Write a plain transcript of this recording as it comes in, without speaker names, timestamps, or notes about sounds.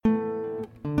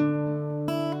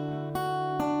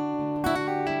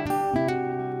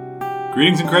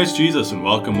Greetings in Christ Jesus, and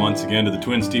welcome once again to the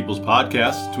Twin Steeples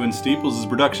podcast. Twin Steeples is a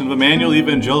production of Immanuel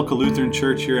Evangelical Lutheran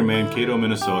Church here in Mankato,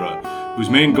 Minnesota, whose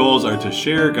main goals are to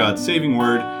share God's saving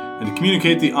word and to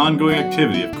communicate the ongoing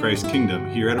activity of Christ's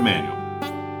kingdom here at Immanuel.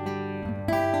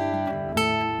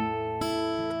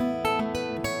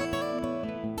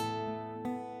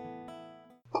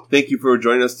 Thank you for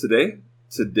joining us today.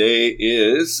 Today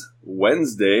is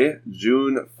Wednesday,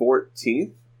 June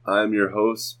 14th. I'm your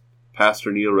host,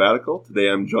 Pastor Neil Radical. Today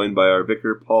I'm joined by our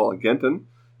vicar, Paul Agenton.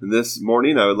 And this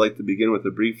morning I would like to begin with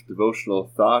a brief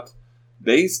devotional thought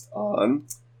based on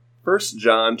 1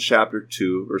 John chapter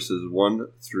 2, verses 1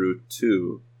 through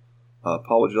 2.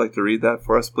 Paul, would you like to read that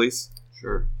for us, please?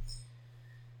 Sure.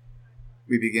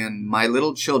 We begin, "My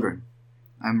little children,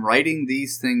 I'm writing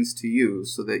these things to you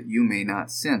so that you may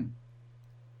not sin.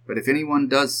 But if anyone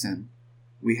does sin,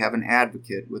 we have an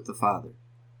advocate with the Father,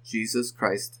 Jesus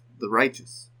Christ the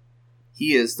righteous.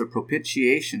 He is the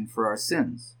propitiation for our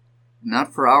sins,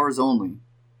 not for ours only,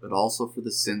 but also for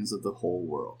the sins of the whole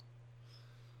world."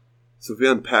 So if we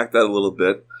unpack that a little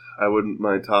bit, I wouldn't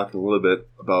mind talking a little bit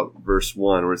about verse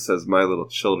 1 where it says, "My little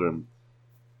children."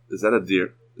 Is that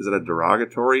a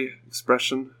derogatory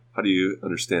expression? How do you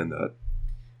understand that?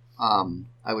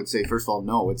 I would say, first of all,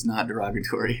 no, it's not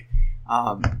derogatory.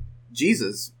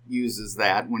 Jesus uses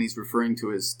that when he's referring to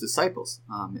his disciples.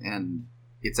 And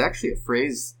it's actually a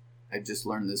phrase, I just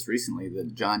learned this recently,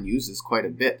 that John uses quite a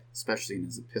bit, especially in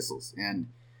his epistles. And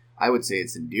I would say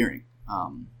it's endearing.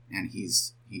 And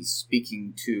he's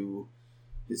speaking to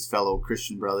his fellow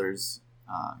Christian brothers.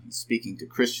 He's speaking to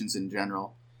Christians in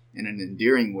general in an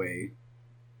endearing way,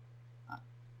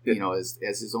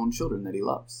 as his own children that he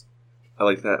loves. I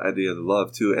like that idea of the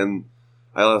love, too. And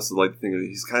I also like to think of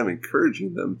he's kind of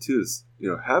encouraging them, too,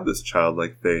 to have this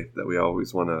childlike faith that we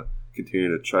always want to continue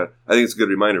to try. I think it's a good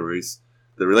reminder where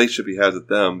the relationship he has with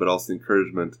them, but also the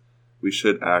encouragement we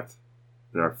should act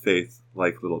in our faith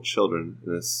like little children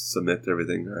and submit to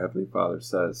everything our Heavenly Father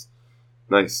says.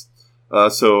 Nice.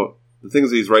 So the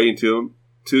things that he's writing to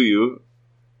you,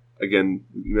 again,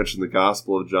 you mentioned the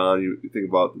Gospel of John. You think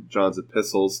about John's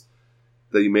epistles,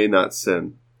 that you may not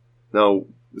sin. Now,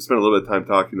 we spent a little bit of time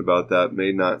talking about that,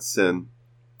 may not sin.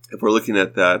 If we're looking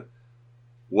at that,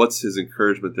 what's his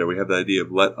encouragement there? We have the idea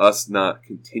of let us not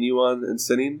continue on in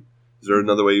sinning. Is there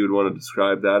another way you would want to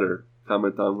describe that or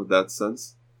comment on with that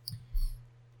sense?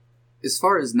 As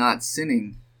far as not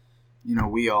sinning,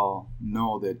 we all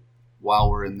know that while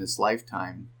we're in this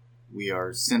lifetime, we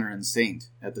are sinner and saint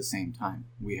at the same time.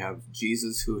 We have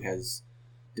Jesus who has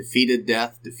defeated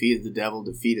death, defeated the devil,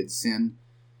 defeated sin.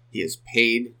 He has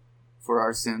paid for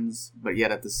our sins, but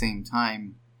yet at the same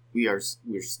time, we're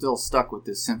still stuck with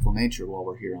this sinful nature while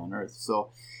we're here on earth.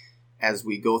 So as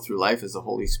we go through life, as the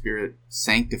Holy Spirit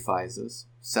sanctifies us,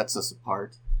 sets us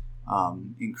apart,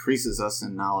 increases us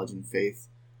in knowledge and faith,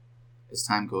 as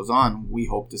time goes on, we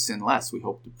hope to sin less. We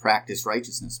hope to practice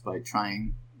righteousness by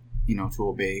trying, to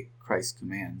obey Christ's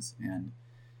commands. And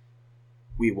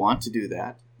we want to do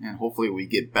that, and hopefully we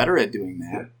get better at doing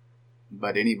that.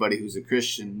 But anybody who's a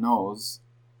Christian knows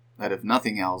that if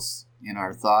nothing else, in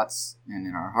our thoughts and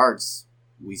in our hearts,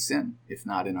 we sin, if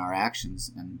not in our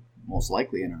actions, and most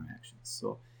likely in our actions.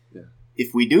 So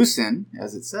if we do sin,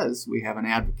 as it says, we have an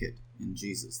advocate in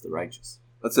Jesus, the righteous.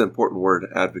 That's an important word,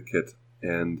 advocate.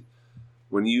 And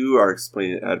when you are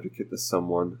explaining advocate to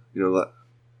someone,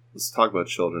 let's talk about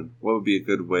children. What would be a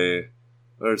good way?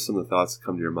 What are some of the thoughts that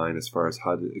come to your mind as far as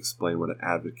how to explain what an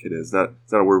advocate is?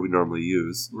 It's not a word we normally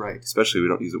use. Right. Especially we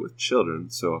don't use it with children.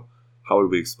 So how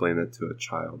would we explain it to a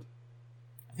child?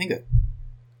 I think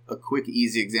a quick,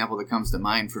 easy example that comes to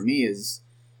mind for me is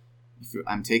if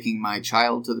I'm taking my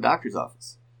child to the doctor's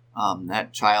office.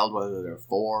 That child, whether they're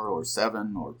 4 or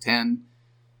 7 or 10,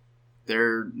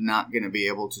 they're not going to be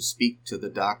able to speak to the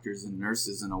doctors and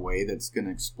nurses in a way that's going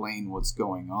to explain what's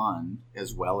going on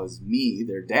as well as me,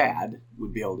 their dad,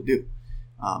 would be able to do.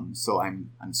 So I'm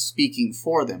speaking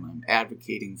for them. I'm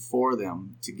advocating for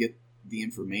them to get the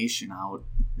information out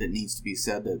that needs to be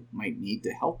said that might need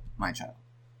to help my child.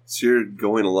 So you're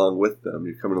going along with them.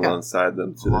 You're coming alongside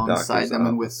them to the doctor's alongside them office.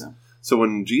 and with them. So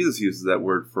when Jesus uses that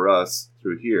word for us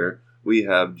through here, we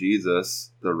have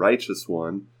Jesus, the righteous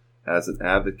one, as an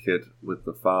advocate with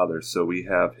the Father. So we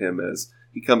have him as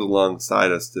he comes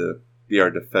alongside us to be our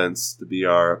defense, to be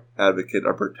our advocate,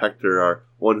 our protector, our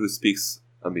one who speaks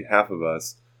on behalf of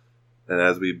us. And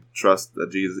as we trust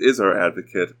that Jesus is our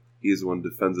advocate, he's the one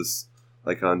who defends us,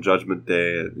 like on Judgment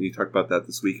Day. And you talked about that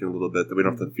this weekend a little bit, that we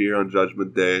don't have to fear on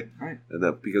Judgment Day. Right. And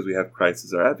that because we have Christ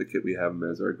as our advocate, we have him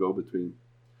as our go-between.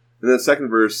 And then the second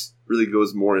verse really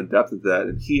goes more in depth into that.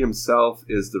 And he himself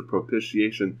is the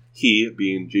propitiation. He,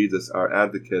 being Jesus, our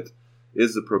advocate,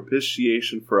 is the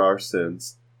propitiation for our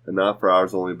sins, and not for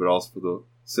ours only, but also for the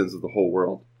sins of the whole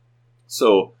world.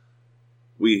 So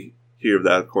we hear of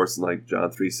that, of course, in like John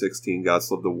 3:16, God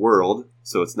so loved the world.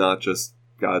 So it's not just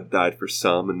God died for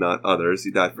some and not others.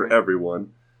 He died for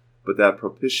everyone. But that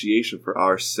propitiation for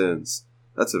our sins,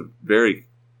 that's a very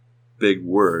big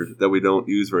word that we don't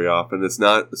use very often. It's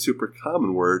not a super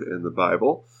common word in the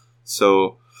Bible.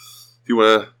 So if you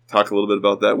want to talk a little bit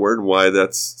about that word and why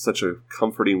that's such a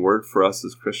comforting word for us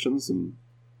as Christians and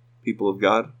people of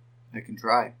God. I can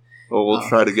try. Oh, we'll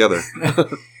try together.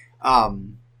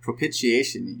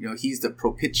 Propitiation, he's the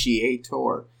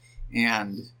propitiator.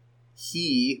 And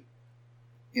he,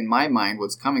 in my mind,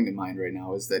 what's coming to mind right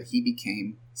now is that he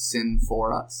became sin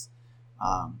for us.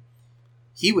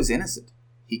 He was innocent.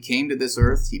 He came to this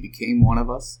earth. He became one of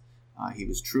us. He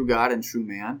was true God and true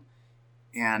man.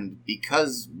 And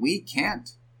because we can't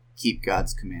keep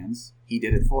God's commands, he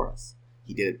did it for us.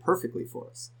 He did it perfectly for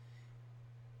us.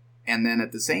 And then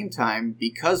at the same time,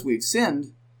 because we've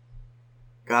sinned,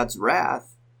 God's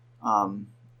wrath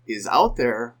is out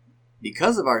there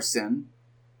because of our sin,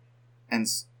 and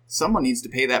someone needs to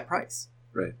pay that price.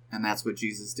 Right. And that's what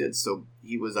Jesus did. So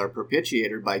he was our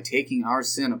propitiator by taking our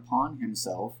sin upon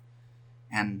himself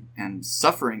and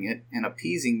suffering it and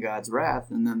appeasing God's wrath.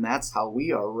 And then that's how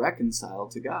we are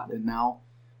reconciled to God. And now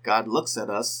God looks at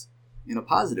us in a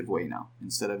positive way now,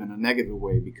 instead of in a negative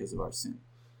way because of our sin.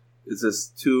 Is this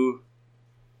too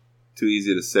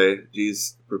easy to say?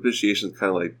 Jesus, propitiation is kind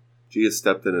of like Jesus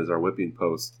stepped in as our whipping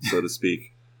post, so to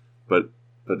speak. But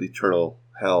eternal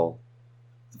hell,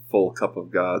 the full cup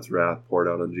of God's wrath poured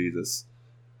out on Jesus.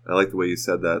 I like the way you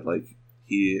said that. Like,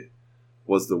 he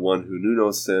was the one who knew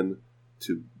no sin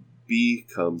to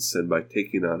become sin by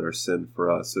taking on our sin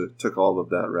for us. So it took all of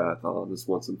that wrath on us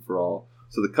once and for all.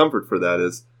 So the comfort for that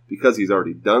is because he's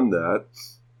already done that,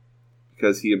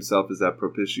 because he himself is that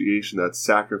propitiation, that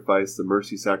sacrifice, the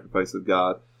mercy sacrifice of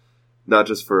God, not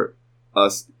just for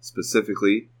us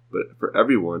specifically, but for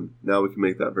everyone. Now we can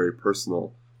make that very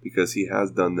personal because he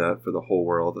has done that for the whole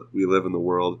world. We live in the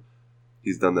world.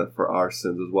 He's done that for our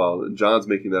sins as well. And John's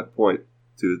making that point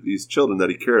to these children that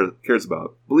he cares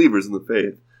about, believers in the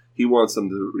faith. He wants them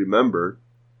to remember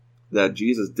that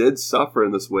Jesus did suffer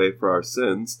in this way for our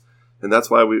sins, and that's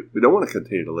why we don't want to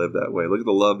continue to live that way. Look at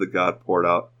the love that God poured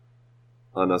out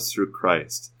on us through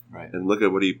Christ. Right. And look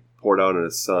at what he poured out on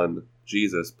his son,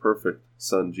 Jesus, perfect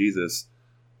son Jesus,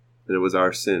 and it was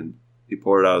our sin. He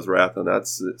poured out his wrath on that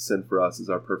sin for us as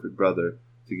our perfect brother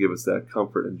to give us that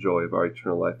comfort and joy of our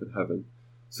eternal life in heaven.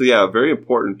 So yeah, a very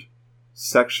important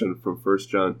section from 1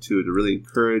 John 2 to really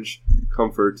encourage,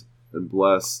 comfort, and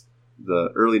bless the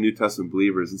early New Testament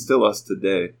believers and still us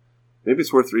today. Maybe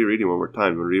it's worth rereading one more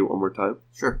time. You want to read it one more time?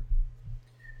 Sure.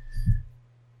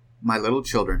 My little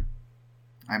children,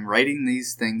 I'm writing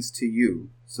these things to you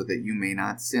so that you may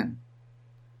not sin.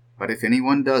 But if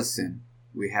anyone does sin,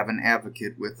 we have an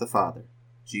advocate with the Father,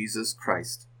 Jesus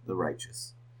Christ the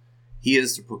righteous. He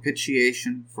is the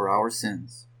propitiation for our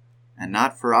sins, and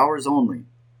not for ours only,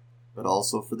 but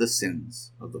also for the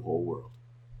sins of the whole world.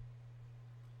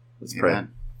 Let's Amen.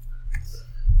 pray.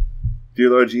 Dear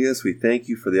Lord Jesus, we thank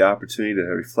you for the opportunity to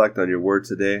reflect on your word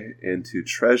today and to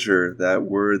treasure that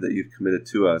word that you've committed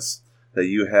to us, that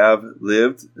you have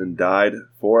lived and died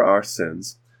for our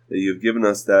sins, that you've given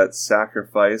us that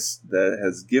sacrifice that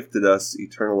has gifted us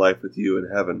eternal life with you in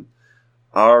heaven.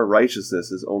 Our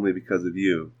righteousness is only because of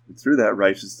you. And through that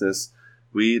righteousness,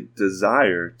 we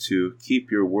desire to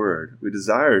keep your word. We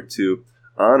desire to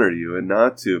honor you and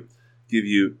not to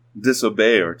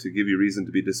disobey or to give you reason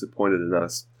to be disappointed in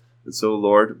us. And so,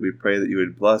 Lord, we pray that you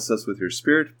would bless us with your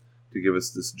Spirit to give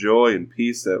us this joy and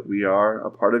peace that we are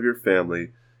a part of your family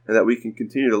and that we can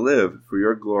continue to live for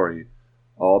your glory,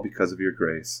 all because of your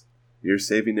grace. In your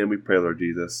saving name we pray, Lord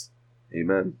Jesus.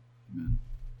 Amen. Amen.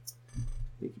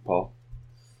 Thank you, Paul.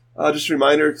 Just a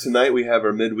reminder, tonight we have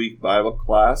our midweek Bible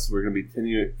class. We're going to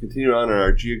be continuing on in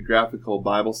our Geographical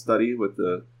Bible Study with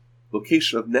the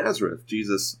location of Nazareth,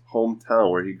 Jesus'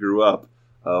 hometown where he grew up.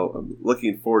 I'm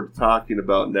looking forward to talking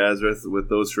about Nazareth with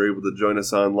those who are able to join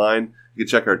us online. You can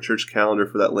check our church calendar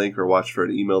for that link or watch for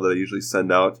an email that I usually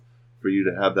send out for you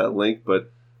to have that link.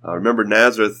 But remember,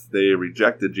 Nazareth, they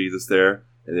rejected Jesus there,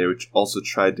 and they also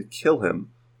tried to kill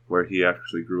him where he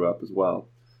actually grew up as well.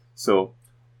 So,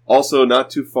 also not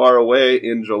too far away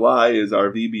in July is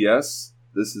our VBS.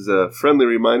 This is a friendly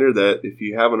reminder that if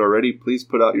you haven't already, please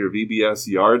put out your VBS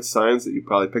Yard Signs that you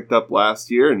probably picked up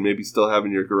last year and maybe still have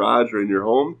in your garage or in your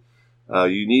home.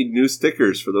 You need new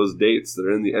stickers for those dates that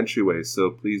are in the entryway,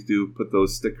 so please do put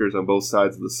those stickers on both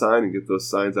sides of the sign and get those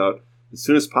signs out as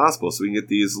soon as possible so we can get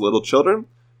these little children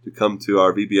to come to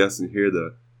our VBS and hear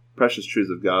the precious truths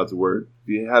of God's Word. If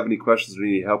you have any questions or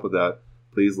need help with that,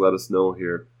 please let us know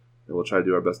here, and we'll try to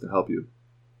do our best to help you.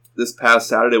 This past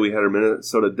Saturday, we had our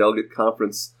Minnesota Delegate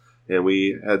Conference, and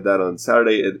we had that on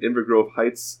Saturday at Inver Grove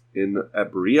Heights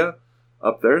at Berea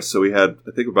up there. So we had,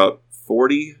 I think, about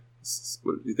 40.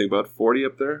 What do you think, about 40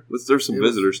 up there? There's some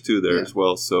visitors, too, there as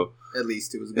well. So at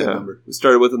least it was a good number. We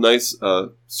started with a nice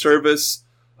service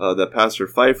that Pastor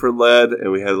Pfeiffer led,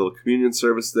 and we had a little communion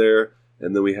service there.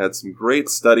 And then we had some great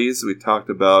studies we talked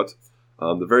about.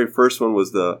 The very first one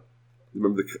was the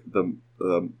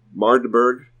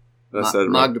Magdeburg.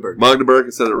 Magdeburg. I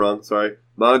said it wrong. Sorry.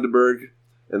 Magdeburg.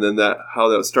 And then how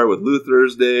that started with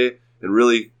Luther's Day and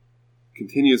really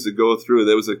continues to go through.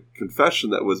 There was a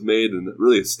confession that was made and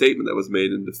really a statement that was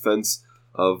made in defense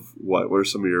of what? What are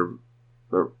some of your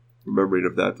remembering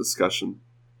of that discussion?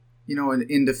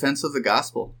 In defense of the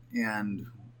gospel. And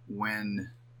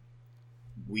when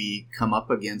we come up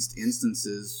against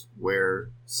instances where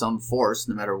some force,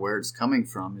 no matter where it's coming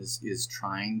from, is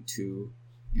trying to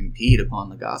impede upon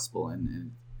the gospel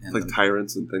and like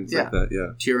tyrants and things like that.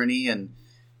 Yeah, tyranny and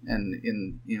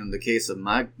in the case of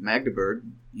Magdeburg,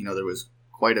 there was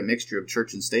quite a mixture of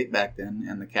church and state back then,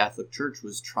 and the Catholic Church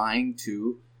was trying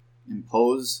to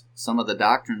impose some of the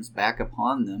doctrines back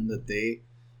upon them that they,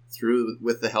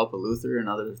 with the help of Luther and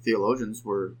other theologians,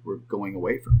 were going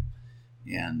away from.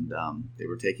 And they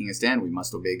were taking a stand. We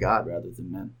must obey God rather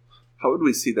than men. How would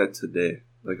we see that today?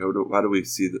 Like, why do we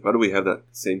see that? Why do we have that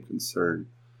same concern?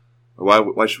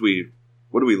 Or why should we?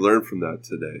 What do we learn from that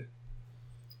today?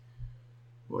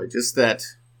 Boy, just that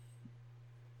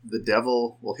the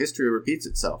devil. Well, history repeats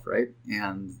itself, right?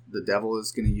 And the devil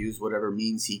is going to use whatever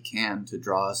means he can to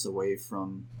draw us away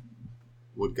from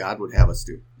what God would have us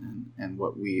do, and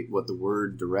what the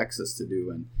Word directs us to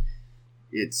do, and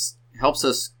it helps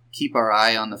us keep our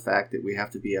eye on the fact that we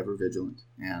have to be ever vigilant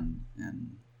and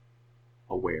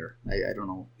aware. I don't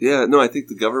know. Yeah, no, I think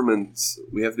the governments,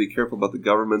 we have to be careful about the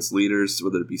government's leaders,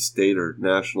 whether it be state or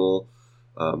national.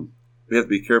 We have to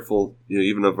be careful,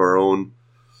 even of our own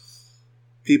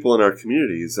people in our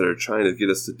communities that are trying to get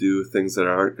us to do things that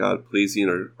aren't God-pleasing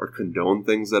or condone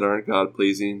things that aren't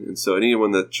God-pleasing. And so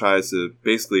anyone that tries to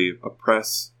basically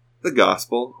oppress the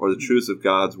gospel or the truths of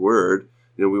God's Word,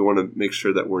 we want to make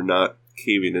sure that we're not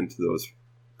caving into those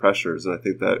pressures. And I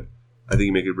think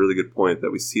you make a really good point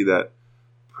that we see that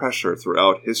pressure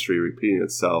throughout history repeating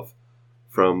itself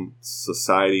from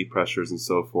society pressures and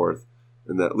so forth,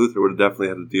 and that Luther would have definitely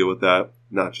had to deal with that,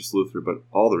 not just Luther, but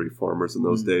all the reformers in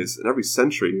those days. And every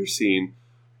century you're seeing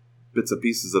bits and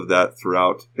pieces of that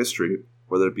throughout history,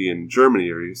 whether it be in Germany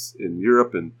or in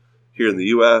Europe and here in the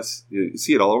U.S. You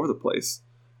see it all over the place.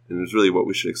 And it's really what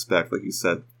we should expect, like you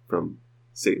said, from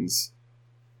Satan's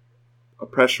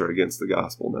pressure against the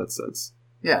gospel in that sense.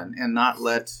 Yeah, and not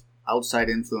let outside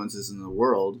influences in the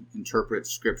world interpret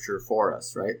Scripture for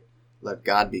us, right? Let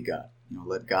God be God.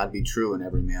 Let God be true and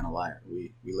every man a liar.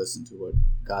 We listen to what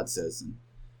God says and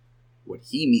what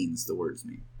He means the words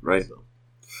mean. Right. So.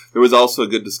 There was also a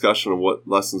good discussion of what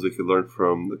lessons we could learn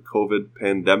from the COVID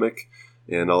pandemic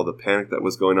and all the panic that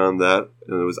was going on.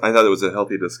 And I thought it was a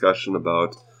healthy discussion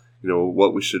about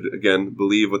what we should again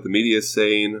believe what the media is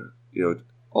saying.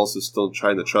 Also still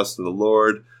trying to trust in the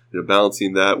Lord.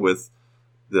 Balancing that with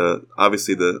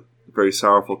obviously the very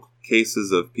sorrowful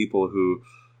cases of people who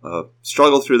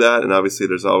struggle through that, and obviously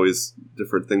there's always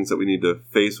different things that we need to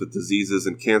face with diseases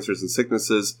and cancers and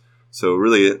sicknesses. So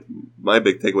really, my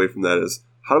big takeaway from that is,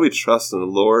 how do we trust in the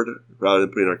Lord rather than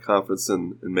putting our confidence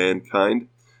in mankind?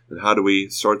 And how do we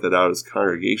sort that out as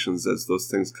congregations as those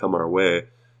things come our way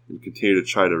and continue to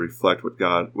try to reflect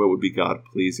what would be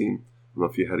God-pleasing? I don't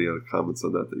know if you had any other comments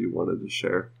on that you wanted to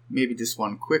share. Maybe just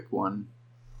one quick one.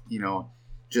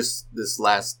 Just this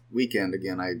last weekend,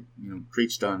 again, I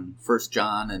preached on 1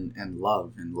 John and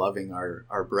love and loving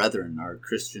our brethren, our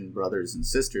Christian brothers and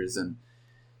sisters. And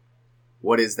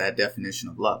what is that definition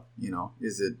of love?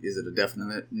 Is it a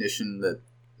definition that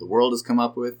the world has come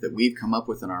up with, that we've come up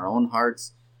with in our own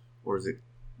hearts, or is it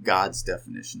God's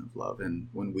definition of love? And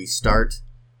when we start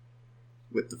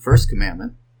with the first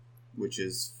commandment, which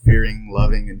is fearing,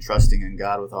 loving, and trusting in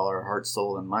God with all our heart,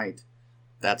 soul, and might,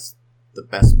 that's the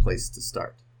best place to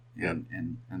start. And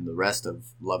the rest of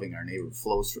loving our neighbor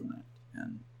flows from that.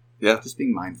 And just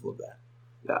being mindful of that.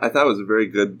 Yeah, I thought it was a very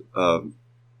good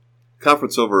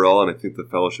conference overall, and I think the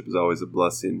fellowship is always a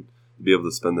blessing to be able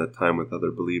to spend that time with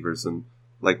other believers and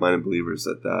like-minded believers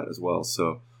at that as well.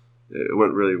 So it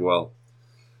went really well.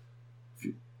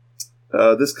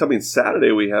 This coming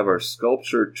Saturday, we have our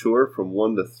sculpture tour from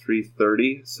 1 to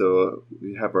 3:30. So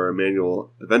we have our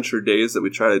Immanuel Adventure Days that we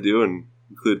try to do and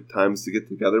include times to get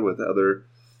together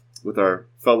with our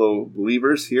fellow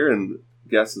believers here and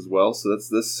guests as well. So that's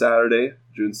this Saturday,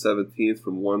 June 17th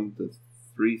from 1 to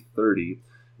 3:30.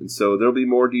 And so there'll be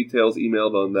more details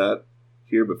emailed on that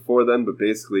here before then, but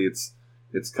basically it's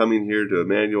coming here to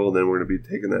Immanuel, and then we're going to be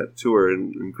taking that tour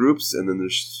in groups, and then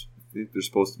there's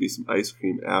supposed to be some ice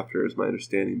cream after, is my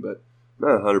understanding, but I'm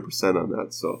not 100% on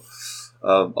that. So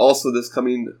also this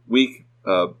coming week,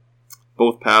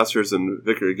 both pastors and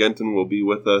Vicar Genton will be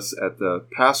with us at the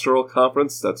Pastoral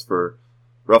Conference. That's for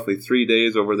roughly 3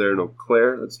 days over there in Eau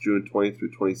Claire. That's June 20th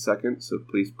through 22nd. So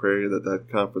please pray that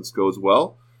conference goes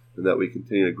well and that we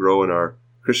continue to grow in our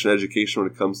Christian education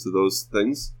when it comes to those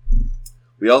things.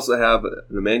 We also have an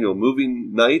Immanuel Movie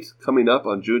Night coming up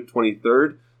on June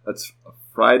 23rd. That's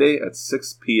Friday at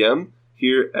 6 p.m.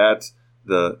 here at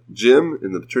the gym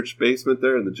in the church basement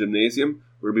there in the gymnasium.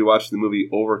 We're going to be watching the movie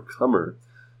Overcomer.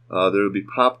 There will be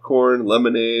popcorn,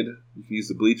 lemonade. You can use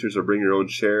the bleachers or bring your own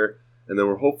chair. And then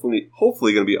we're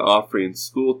hopefully going to be offering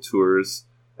school tours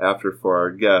after for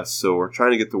our guests. So we're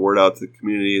trying to get the word out to the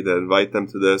community to invite them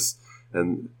to this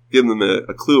and give them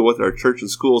a clue of what our church and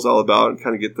school is all about and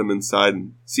kind of get them inside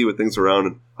and see what things are around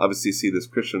and obviously see this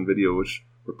Christian video, which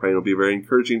we're praying will be very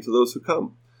encouraging to those who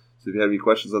come. So if you have any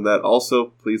questions on that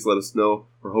also, please let us know.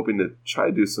 We're hoping to try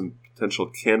to do some potential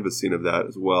canvassing of that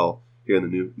as well here in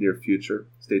the near future.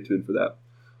 Stay tuned for that.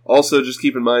 Also, just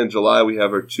keep in mind, in July, we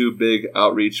have our 2 big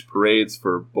outreach parades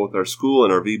for both our school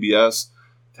and our VBS.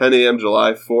 10 a.m.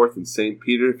 July 4th in St.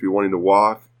 Peter. If you're wanting to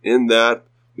walk in that,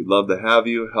 we'd love to have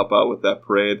you help out with that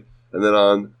parade. And then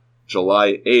on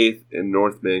July 8th in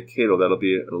North Mankato, that'll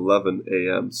be at 11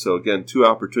 a.m. So again, 2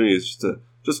 opportunities to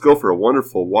just go for a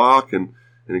wonderful walk and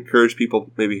encourage people,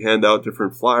 maybe hand out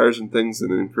different flyers and things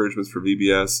and encouragements for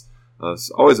VBS. It's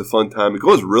always a fun time. It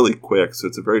goes really quick, so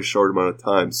it's a very short amount of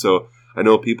time. So I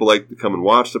know people like to come and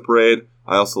watch the parade.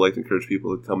 I also like to encourage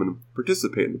people to come and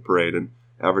participate in the parade and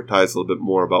advertise a little bit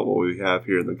more about what we have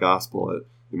here in the gospel at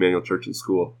Immanuel Church and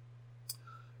School.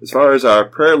 As far as our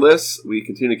prayer lists, we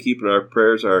continue to keep in our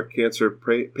prayers our cancer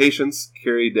patients,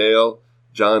 Carrie Dale,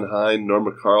 John Hine,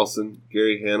 Norma Carlson,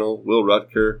 Gary Hannell, Will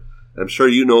Rutker. I'm sure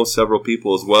you know several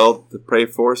people as well to pray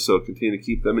for, so continue to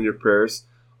keep them in your prayers.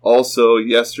 Also,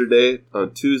 yesterday,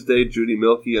 on Tuesday, Judy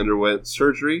Milkey underwent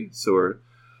surgery, so we're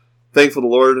thankful the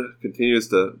Lord continues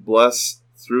to bless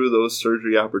through those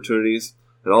surgery opportunities.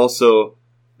 And also,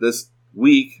 this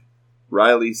week,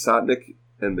 Riley Sotnick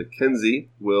and Mackenzie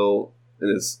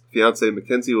and his fiancee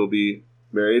Mackenzie will be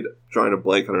married. I'm drawing a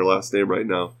blank on her last name right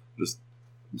now.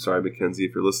 I'm sorry, Mackenzie,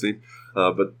 if you're listening.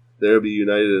 But they'll be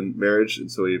united in marriage,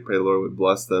 and so we pray the Lord would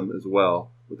bless them as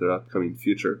well with their upcoming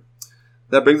future.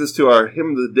 That brings us to our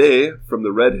hymn of the day from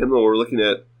the red hymnal. We're looking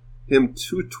at hymn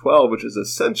 212, which is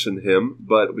Ascension hymn,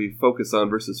 but we focus on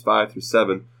verses 5 through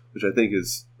 7, which I think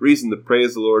is reason to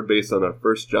praise the Lord based on our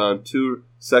 1 John 2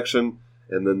 section,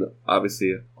 and then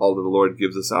obviously all that the Lord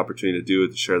gives us opportunity to do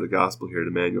to share the gospel here at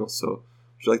Immanuel. So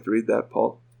would you like to read that,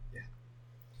 Paul? Yeah.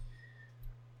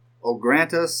 O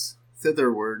grant us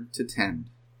thitherward to tend,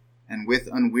 and with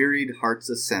unwearied hearts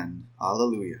ascend,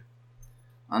 Alleluia,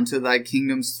 unto thy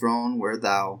kingdom's throne where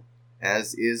thou,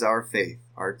 as is our faith,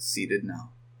 art seated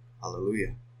now.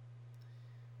 Alleluia.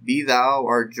 Be thou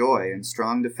our joy and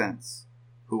strong defense,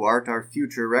 who art our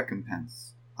future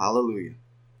recompense. Alleluia.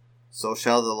 So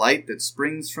shall the light that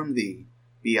springs from thee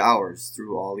be ours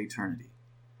through all eternity.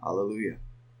 Alleluia.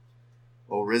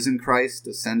 O risen Christ,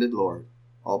 ascended Lord,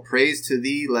 all praise to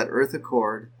thee let earth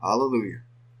accord. Alleluia.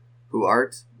 Who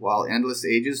art, while endless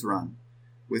ages run,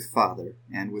 with Father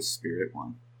and with Spirit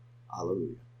one.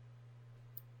 Alleluia.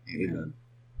 Amen.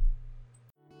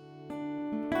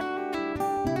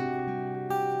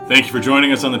 Thank you for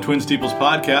joining us on the Twin Steeples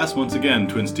podcast. Once again,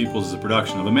 Twin Steeples is a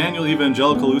production of Immanuel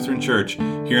Evangelical Lutheran Church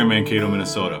here in Mankato,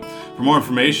 Minnesota. For more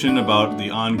information about the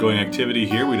ongoing activity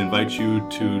here, we'd invite you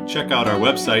to check out our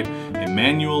website,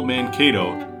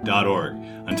 emmanuelmankato.org.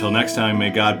 Until next time, may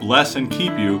God bless and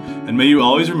keep you, and may you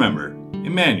always remember,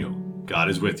 Immanuel, God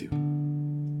is with you.